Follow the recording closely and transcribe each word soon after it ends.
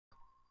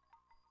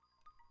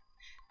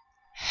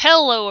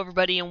Hello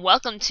everybody and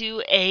welcome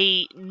to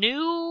a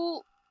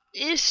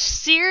new-ish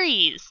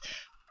series.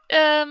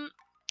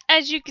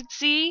 As you can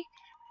see,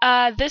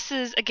 this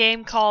is a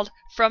game called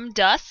From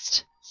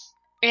Dust,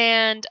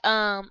 and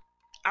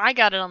I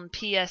got it on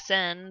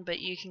PSN,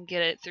 but you can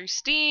get it through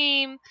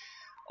Steam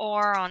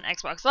or on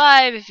Xbox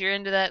Live if you're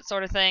into that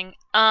sort of thing.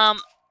 But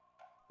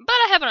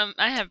I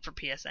have it for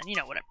PSN, you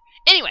know, whatever.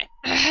 Anyway,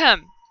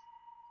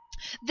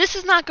 this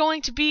is not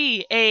going to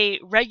be a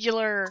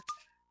regular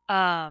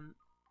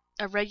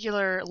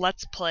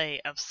Let's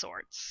Play of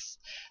sorts.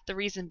 The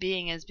reason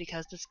being is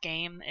because this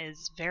game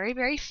is very,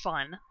 very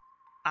fun.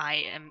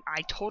 I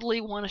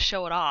totally want to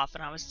show it off,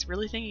 and I was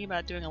really thinking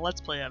about doing a Let's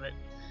Play of it.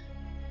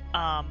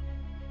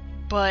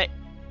 But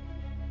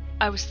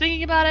I was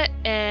thinking about it,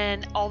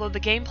 and although the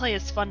gameplay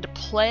is fun to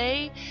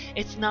play,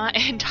 it's not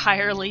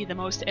entirely the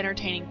most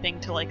entertaining thing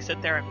to like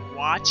sit there and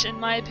watch, in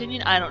my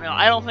opinion. I don't know.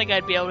 I don't think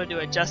I'd be able to do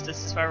it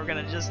justice if I were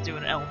going to just do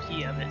an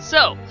LP of it.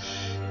 So,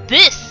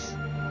 this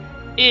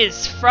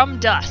is From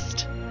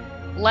Dust.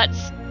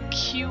 Let's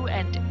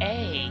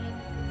Q&A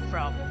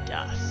From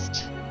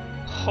Dust.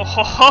 Ho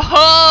ho ho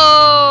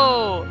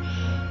ho!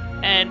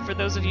 And for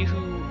those of you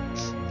who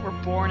were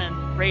born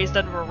and raised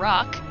under a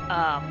rock,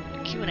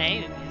 Q&A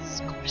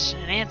is question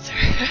and answer.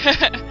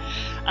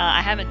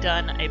 I haven't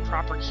done a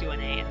proper Q&A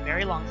in a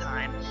very long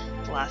time.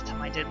 The last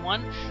time I did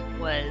one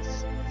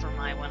was for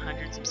my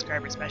 100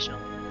 subscriber special.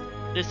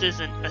 This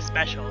isn't a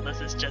special,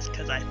 this is just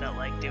because I felt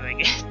like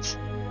doing it.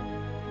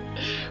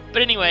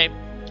 But anyway,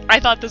 I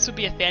thought this would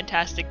be a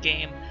fantastic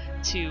game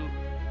to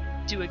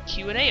do a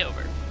Q&A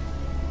over.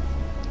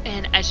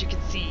 And as you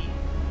can see,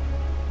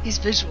 these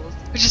visuals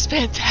are just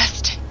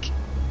fantastic.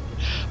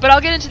 But I'll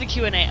get into the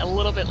Q&A a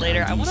little bit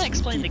later. I want to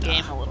explain the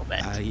game a little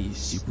bit. As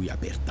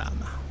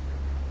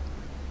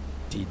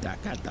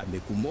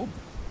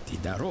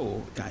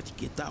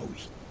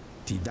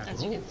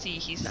you can see,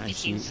 he's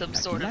speaking some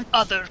sort of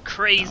other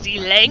crazy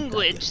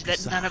language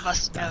that none of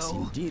us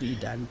know.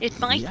 It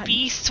might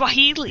be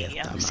Swahili.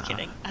 I'm just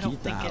kidding. I don't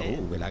think it is.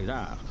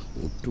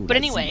 But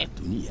anyway,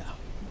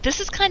 this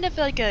is kind of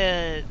like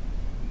a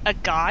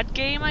god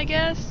game, I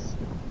guess,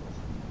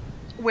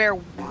 where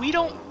we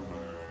don't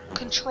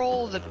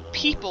control the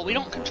people. We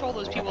don't control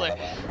those people there.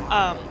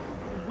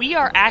 We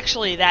are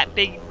actually that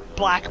big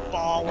black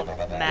ball of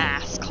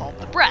mass called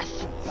the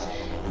breath.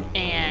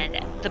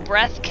 And the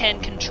breath can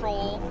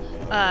control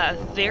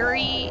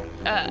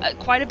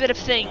quite a bit of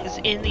things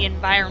in the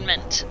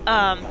environment.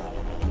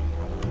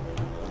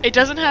 It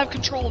doesn't have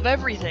control of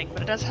everything,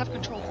 but it does have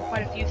control of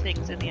quite a few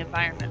things in the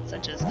environment,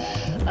 such as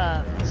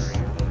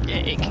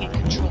it can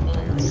control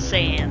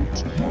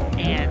sand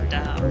and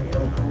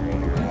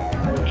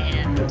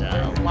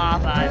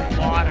lava and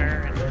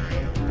water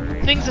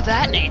and things of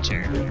that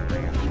nature.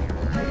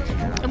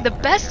 And the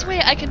best way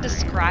I can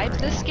describe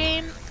this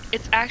game,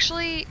 it's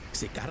actually...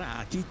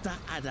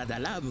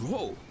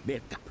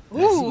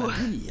 Ooh!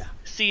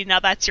 See, now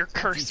that's your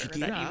cursor that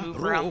you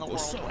move around the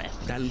world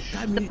with.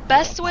 The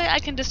best way I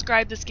can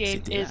describe this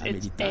game is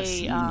it's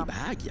a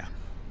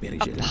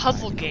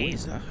puzzle game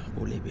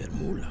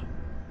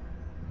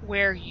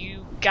where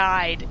you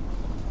guide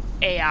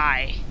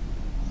AI.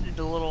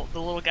 The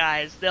little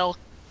guys, they'll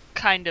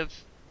kind of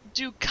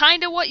do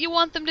what you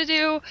want them to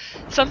do.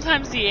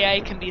 Sometimes the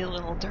AI can be a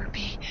little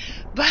derpy,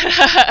 but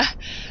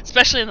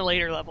especially in the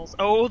later levels.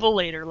 Oh, the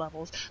later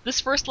levels. This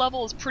first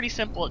level is pretty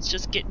simple. It's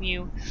just getting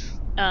you,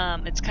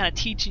 it's kind of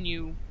teaching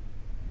you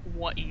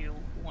what you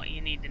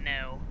need to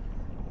know.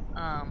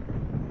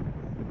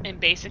 And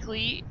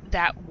basically,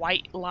 that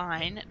white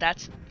line,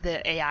 that's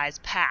the AI's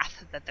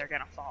path that they're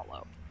gonna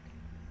follow.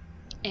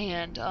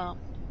 And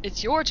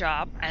it's your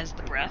job as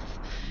the breath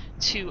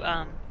to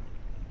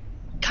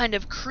kind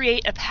of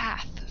create a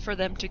path for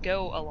them to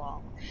go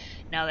along.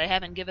 Now, they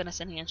haven't given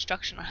us any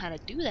instruction on how to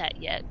do that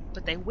yet,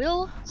 but they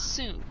will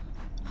soon.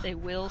 They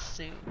will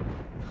soon.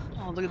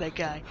 Oh, look at that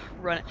guy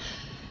running.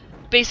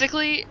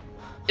 Basically,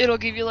 it'll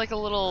give you like a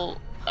little,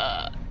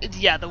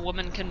 yeah, the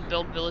woman can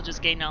build villages,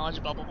 gain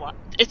knowledge, blah blah blah.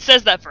 It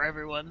says that for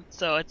everyone,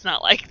 so it's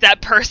not like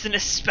that person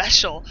is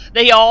special.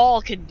 They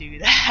all can do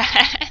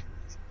that.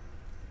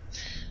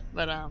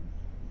 But,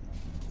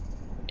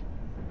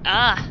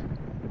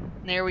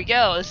 there we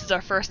go. This is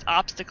our first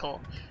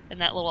obstacle, and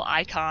that little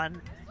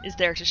icon is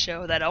there to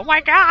show that, oh my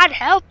god,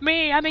 help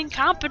me, I'm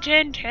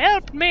incompetent,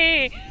 help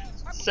me!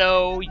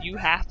 So you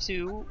have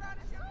to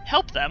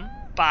help them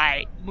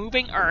by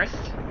moving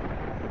earth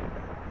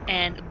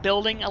and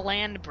building a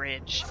land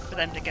bridge for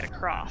them to get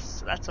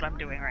across. So that's what I'm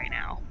doing right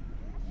now.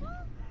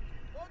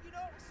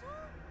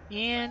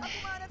 And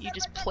you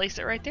just place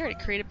it right there to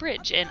create a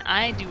bridge, and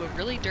I do a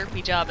really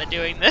derpy job at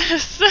doing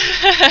this.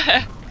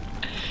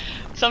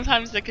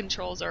 Sometimes the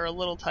controls are a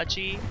little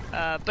touchy,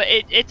 but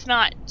it's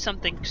not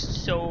something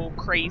so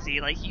crazy.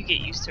 Like, you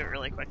get used to it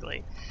really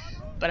quickly.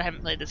 But I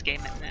haven't played this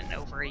game in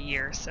over a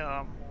year, so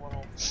I'm a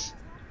little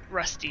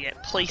rusty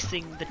at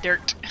placing the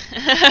dirt.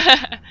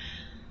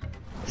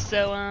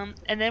 So,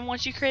 and then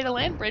once you create a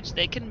land bridge,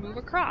 they can move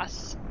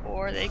across,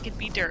 or they could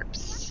be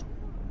derps.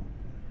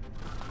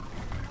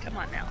 Come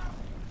on now.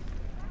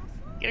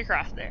 Get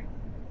across there.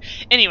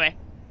 Anyway,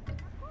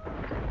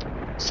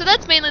 so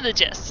that's mainly the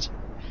gist.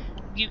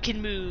 You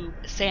can move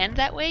sand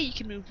that way, you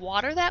can move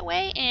water that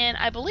way, and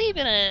I believe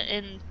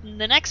in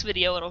the next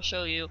video it'll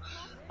show you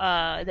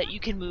that you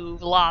can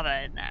move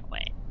lava in that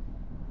way.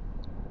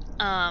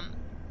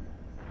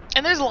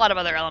 And there's a lot of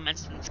other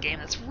elements in this game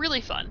that's really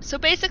fun. So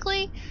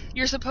basically,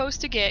 you're supposed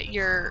to get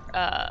your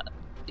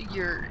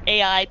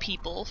AI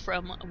people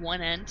from one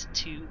end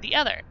to the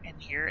other, and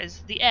here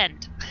is the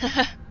end.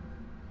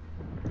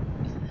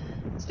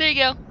 So there you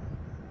go.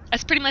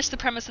 That's pretty much the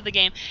premise of the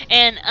game.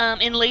 And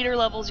in later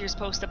levels, you're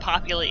supposed to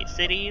populate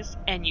cities,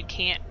 and you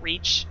can't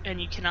reach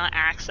and you cannot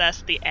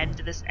access the end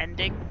of this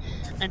ending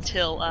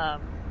until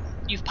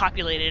you've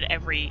populated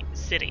every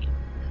city.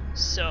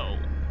 So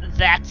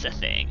that's a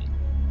thing.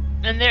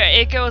 And there,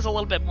 it goes a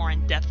little bit more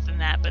in depth than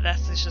that, but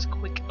that's just a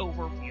quick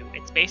overview.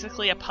 It's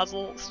basically a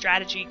puzzle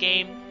strategy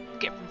game.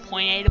 Get from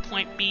point A to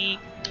point B,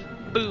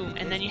 boom,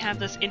 and then you have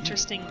this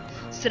interesting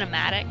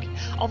cinematic.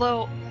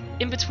 Although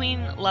in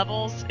between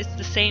levels, it's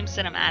the same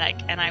cinematic,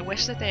 and I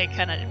wish that they had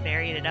kind of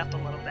varied it up a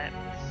little bit.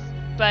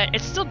 But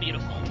it's still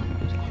beautiful.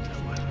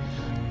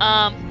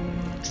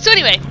 So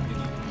anyway,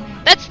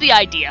 that's the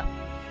idea.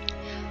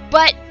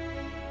 But,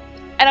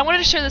 and I wanted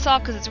to show this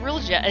off because it's a real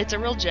gem. It's a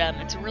real gem.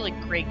 It's a really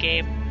great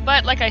game.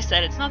 But like I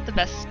said, it's not the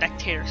best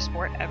spectator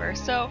sport ever.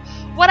 So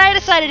what I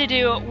decided to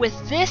do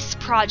with this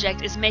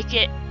project is make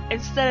it,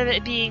 instead of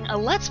it being a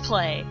Let's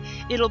Play,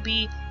 it'll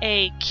be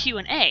a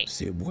Q&A.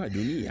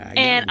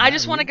 And I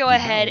just want to go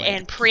ahead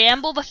and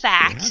preamble the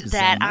fact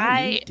that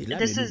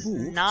this is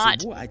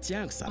not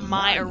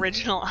my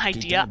original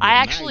idea. I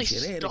actually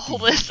stole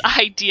this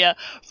idea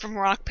from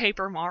Rock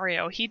Paper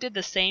Mario. He did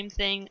the same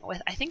thing with,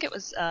 I think it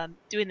was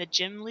doing the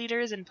gym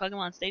leaders in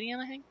Pokemon Stadium,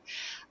 I think.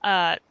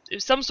 It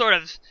was some sort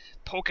of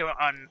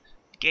Pokemon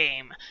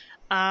game.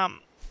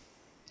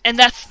 And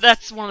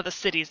that's one of the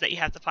cities that you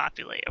have to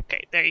populate.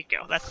 Okay, there you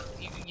go. That's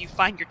you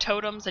find your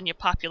totems and you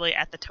populate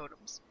at the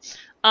totems.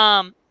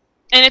 And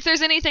if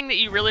there's anything that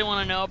you really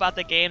want to know about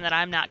the game that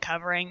I'm not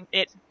covering,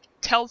 it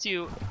tells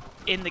you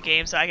in the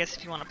game. So I guess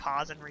if you want to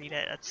pause and read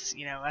it, that's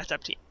that's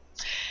up to you.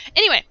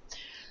 Anyway,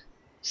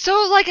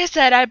 so like I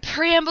said, I'm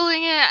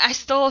preambling it. I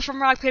stole it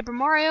from Rock Paper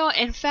Mario.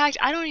 In fact,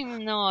 I don't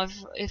even know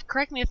if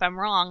correct me if I'm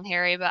wrong,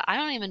 Harry, but I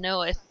don't even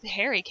know if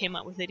Harry came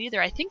up with it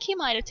either. I think he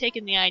might have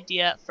taken the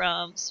idea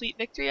from Sweet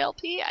Victory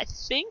LP, I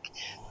think,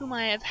 whom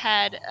I have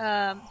had,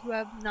 who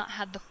I've not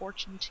had the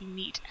fortune to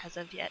meet as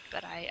of yet,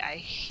 but I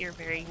hear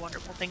very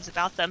wonderful things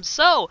about them.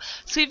 So,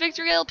 Sweet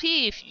Victory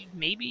LP, if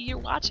maybe you're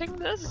watching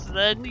this,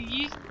 then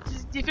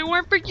if it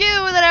weren't for you,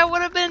 then I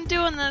would have been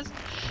doing this.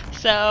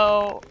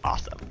 So,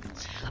 awesome.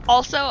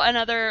 Also,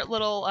 another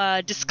little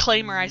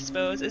disclaimer, I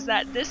suppose, is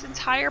that this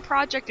entire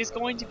project is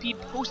going to be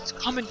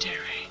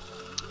post-commentary.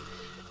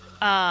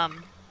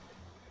 And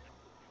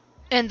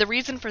the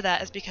reason for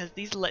that is because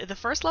the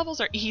first levels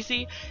are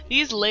easy.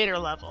 These later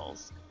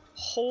levels,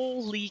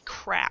 holy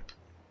crap.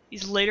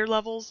 These later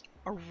levels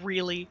are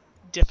really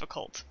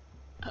difficult.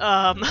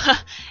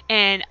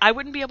 And I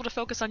wouldn't be able to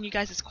focus on you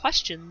guys'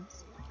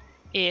 questions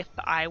if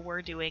I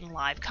were doing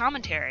live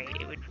commentary.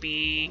 It would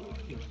be,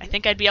 I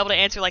think I'd be able to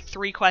answer like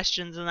 3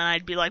 questions and then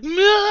I'd be like,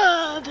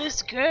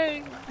 this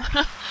game.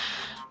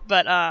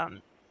 But yeah,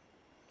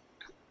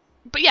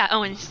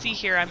 oh, and you see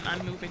here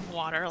I'm moving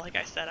water like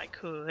I said I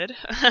could.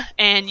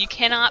 And you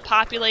cannot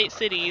populate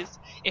cities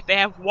if they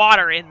have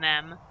water in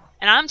them.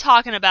 And I'm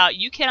talking about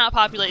you cannot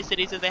populate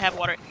cities if they have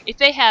water. If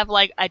they have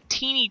like a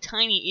teeny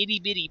tiny itty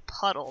bitty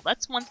puddle.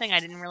 That's one thing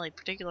I didn't really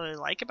particularly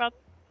like about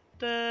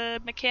the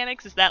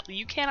mechanics, is that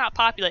you cannot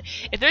populate.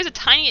 If there's a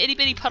tiny itty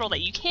bitty puddle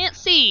that you can't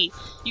see,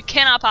 you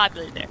cannot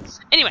populate there.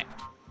 Anyway,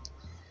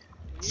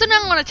 so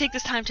now I want to take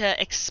this time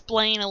to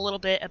explain a little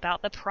bit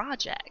about the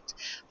project.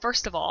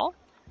 First of all,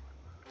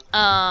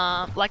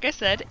 like I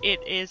said,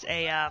 it is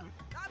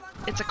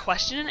it's a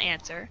question and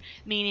answer,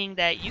 meaning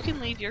that you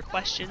can leave your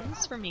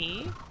questions for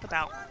me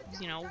about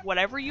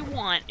whatever you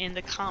want in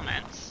the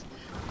comments.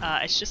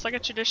 It's just like a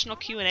traditional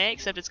Q&A,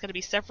 except it's going to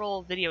be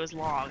several videos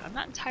long. I'm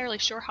not entirely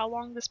sure how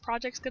long this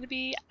project's going to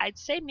be. I'd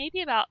say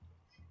maybe about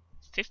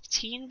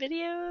 15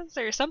 videos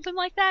or something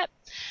like that.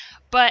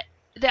 But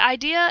the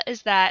idea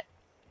is that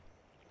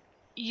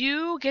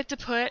you get to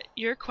put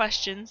your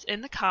questions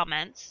in the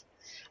comments.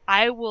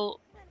 I will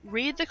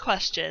read the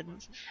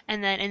questions,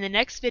 and then in the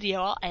next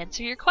video I'll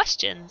answer your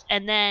questions.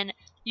 And then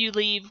you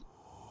leave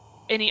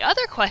any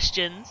other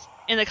questions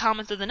in the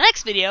comments of the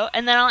next video,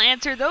 and then I'll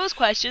answer those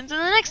questions in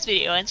the next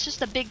video. And it's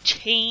just a big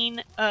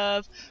chain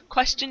of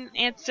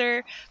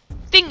question-answer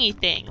thingy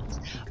things.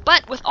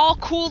 But with all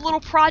cool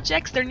little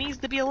projects, there needs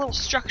to be a little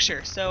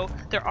structure. So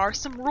there are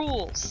some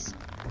rules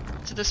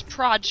to this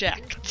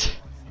project.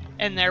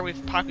 And there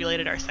we've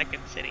populated our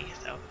second city.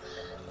 So,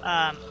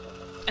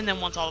 and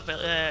then once all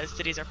the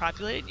cities are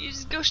populated, you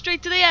just go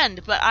straight to the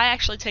end. But I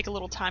actually take a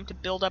little time to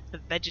build up the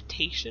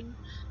vegetation.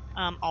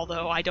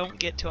 Although I don't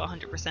get to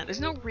 100%. There's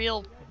no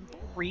real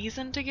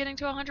reason to getting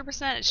to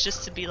 100%. It's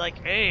just to be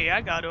like, hey, I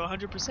got to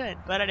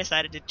 100%. But I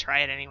decided to try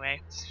it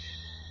anyway.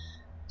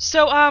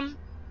 So,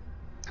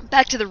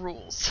 back to the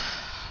rules.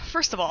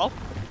 first of all,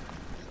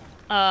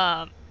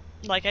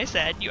 like I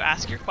said, you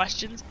ask your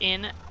questions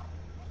in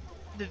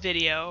the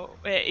video.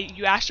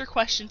 You ask your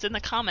questions in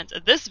the comments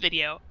of this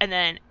video, and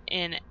then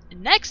in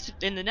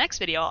the next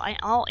video,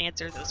 I'll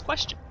answer those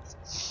questions.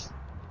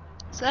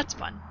 So that's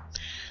fun.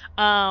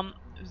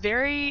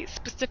 Very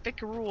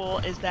specific rule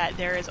is that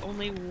there can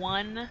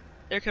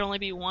only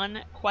be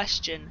one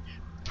question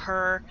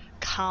per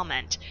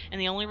comment, and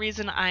the only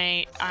reason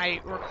I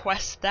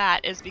request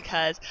that is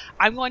because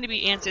I'm going to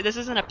be answering. This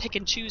isn't a pick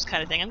and choose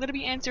kind of thing. I'm going to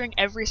be answering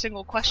every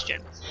single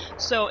question.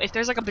 So if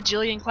there's like a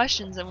bajillion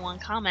questions in one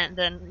comment,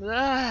 then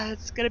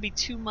it's going to be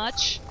too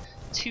much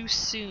too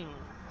soon.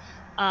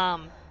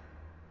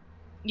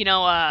 You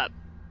know,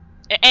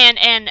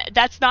 and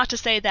that's not to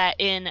say that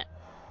in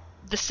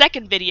the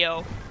second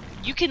video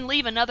you can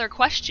leave another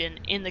question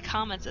in the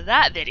comments of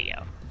that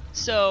video.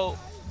 So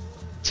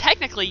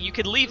technically you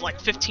could leave like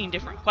 15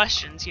 different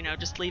questions, you know,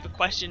 just leave a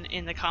question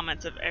in the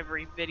comments of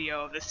every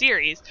video of the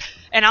series,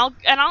 and I'll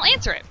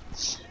answer it.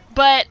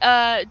 But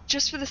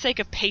just for the sake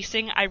of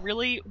pacing, I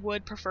really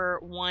would prefer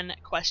one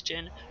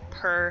question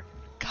per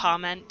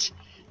comment.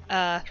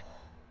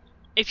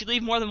 If you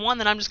leave more than one,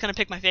 then I'm just going to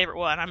pick my favorite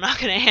one. I'm not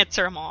going to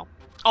answer them all.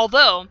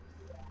 Although,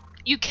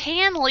 you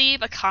can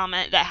leave a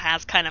comment that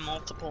has kind of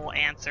multiple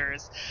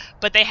answers,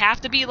 but they have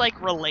to be like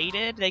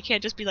related. They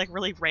can't just be like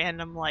really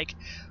random, like,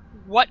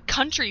 what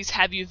countries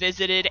have you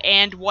visited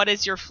and what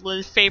is your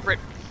favorite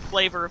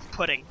flavor of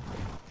pudding?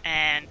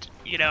 And,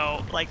 you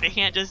know, like, they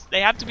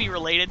have to be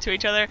related to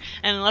each other,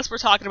 and unless we're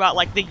talking about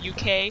like the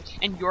UK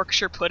and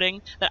Yorkshire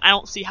pudding, then I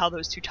don't see how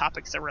those two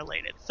topics are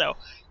related. So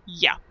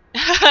yeah.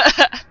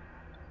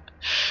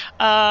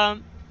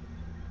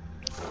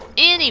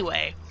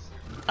 Anyway,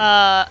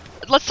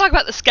 let's talk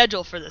about the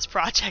schedule for this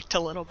project a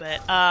little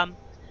bit.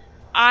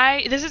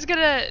 There's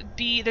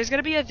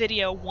gonna be a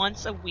video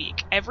once a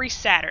week, every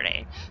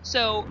Saturday.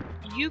 So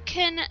you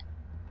can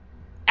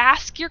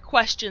ask your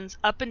questions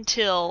up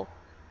until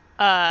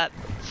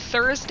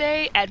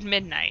Thursday at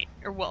midnight.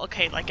 Or well,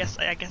 okay, I guess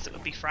it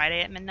would be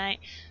Friday at midnight,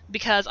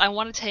 because I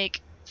want to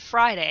take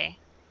Friday.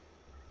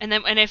 And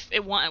then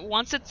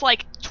once it's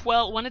like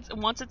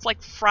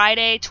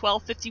Friday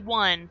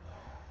 12:51,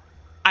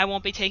 I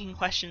won't be taking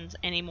questions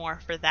anymore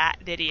for that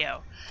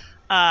video,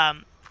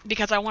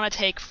 because I want to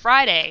take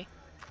Friday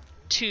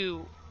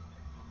to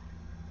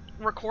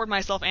record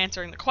myself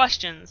answering the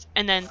questions,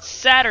 and then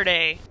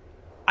Saturday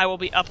I will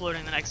be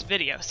uploading the next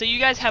video. So you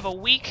guys have a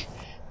week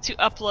to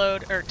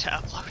upload.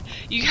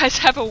 You guys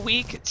have a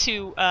week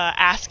to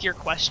ask your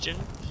question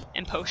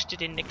and post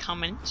it in the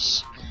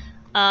comments.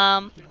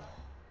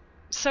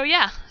 So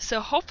yeah, so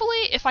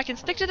hopefully if I can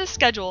stick to this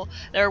schedule,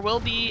 there will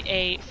be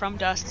a From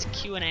Dust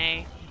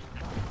Q&A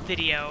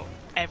video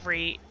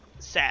every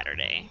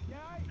Saturday.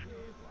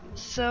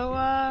 So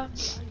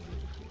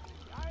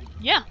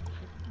yeah,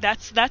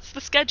 that's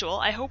the schedule.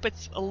 I hope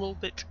it's a little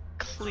bit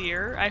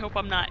clear. I hope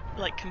I'm not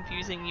like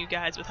confusing you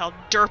guys with how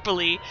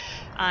derpily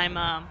I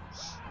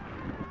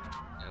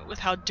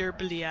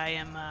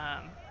am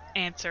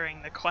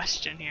answering the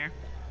question here.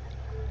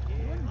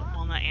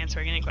 Well, I'm not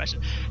answering any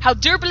question. How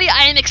derpily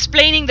I am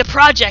explaining the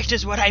project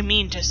is what I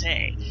mean to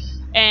say.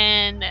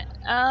 And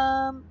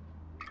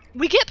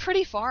we get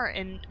pretty far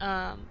in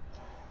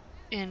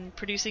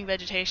producing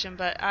vegetation,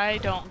 but I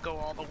don't go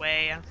all the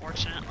way,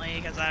 unfortunately,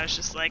 because I was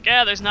just like,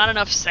 yeah, there's not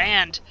enough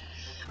sand.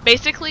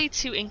 Basically,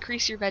 to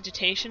increase your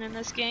vegetation in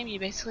this game, you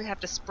basically have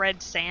to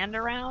spread sand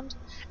around,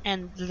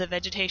 and the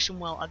vegetation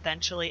will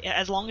eventually,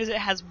 as long as it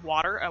has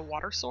water, a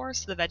water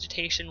source, the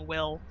vegetation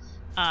will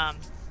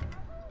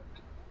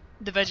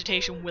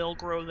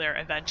grow there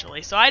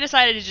eventually. So I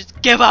decided to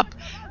just give up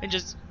and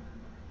just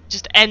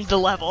end the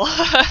level.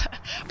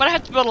 But I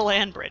have to build a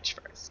land bridge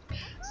first.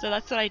 So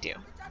that's what I do.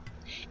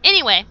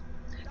 Anyway,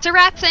 to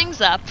wrap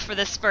things up for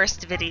this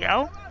first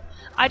video,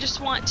 I just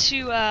want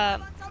to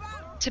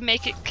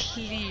make it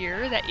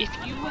clear that if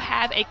you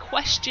have a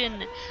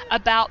question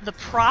about the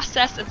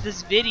process of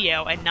this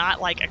video, and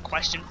not like a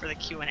question for the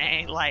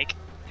Q&A, like,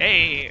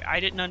 hey, I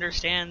didn't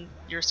understand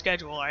your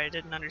schedule, or I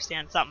didn't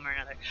understand something or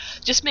another,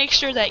 just make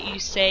sure that you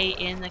say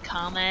in the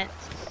comments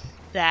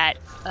that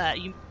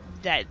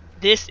that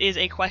this is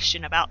a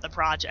question about the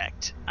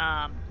project.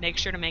 Make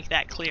sure to make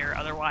that clear,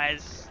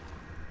 otherwise,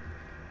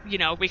 you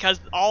know, because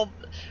all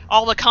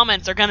the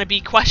comments are going to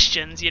be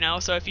questions, you know,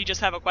 so if you just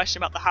have a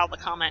question about how the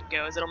comment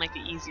goes, it'll make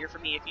it easier for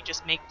me if you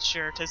just make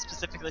sure to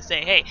specifically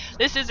say, hey,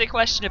 this is a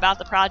question about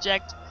the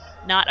project,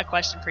 not a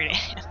question for you to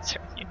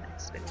answer in your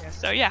next video.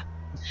 So yeah.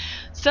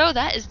 So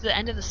that is the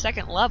end of the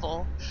second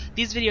level.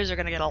 These videos are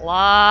going to get a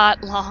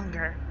lot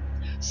longer.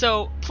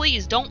 So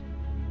please don't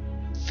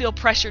feel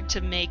pressured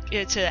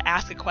to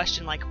ask a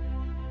question like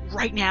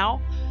right now,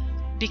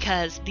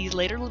 because these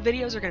later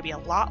videos are going to be a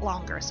lot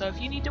longer. So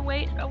if you need to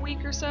wait a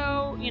week or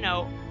so, you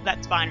know,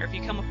 that's fine. Or if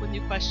you come up with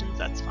new questions,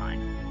 that's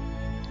fine.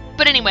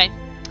 But anyway,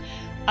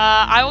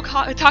 I will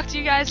talk to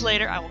you guys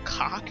later. I'll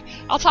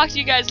talk to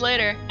you guys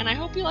later, and I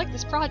hope you like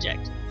this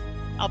project.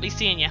 I'll be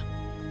seeing you.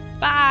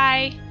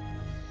 Bye!